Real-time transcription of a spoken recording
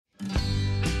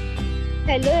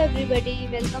Hello everybody,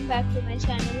 welcome back to my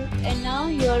channel and now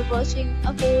you are watching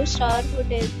a 4-star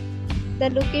hotel. The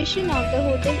location of the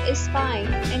hotel is fine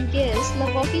and guests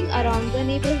love walking around the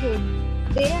neighborhood.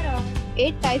 There are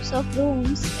 8 types of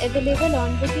rooms available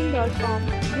on booking.com.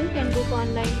 You can book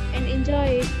online and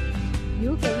enjoy it.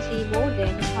 You can see more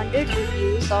than 100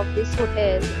 reviews of this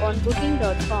hotel on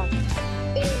booking.com.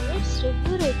 Its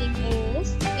review rating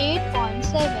is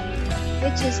 8.7,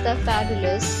 which is the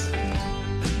fabulous.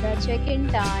 The check-in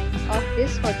time of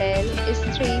this hotel is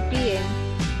 3 p.m.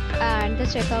 and the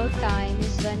checkout time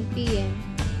is 1 p.m.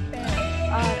 Pets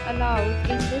are allowed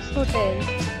in this hotel.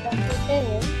 The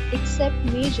hotel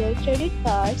accepts major credit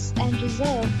cards and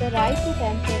reserves the right to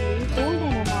temporarily hold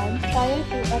an amount prior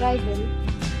to arrival.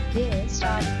 Guests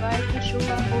are required to show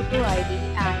a photo ID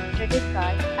and credit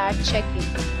card at check-in.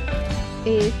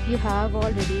 If you have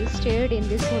already stayed in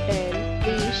this hotel,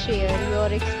 please share your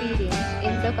experience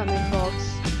in the comment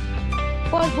box.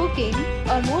 For booking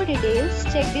or more details,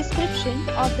 check description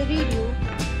of the video.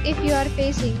 If you are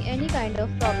facing any kind of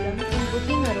problem in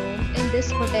booking a room in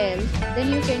this hotel,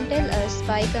 then you can tell us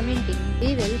by commenting.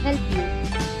 We will help you.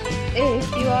 If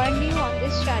you are new on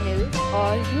this channel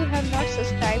or you have not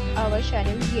subscribed our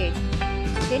channel yet,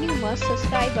 then you must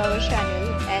subscribe our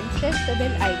channel and press the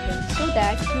bell icon so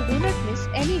that you do not miss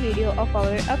any video of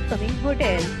our upcoming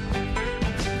hotel.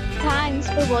 Thanks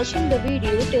for watching the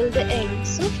video till the end.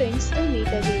 So friends, will meet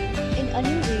again in a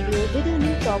new video with a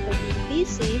new property. Be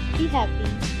safe, be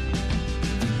happy.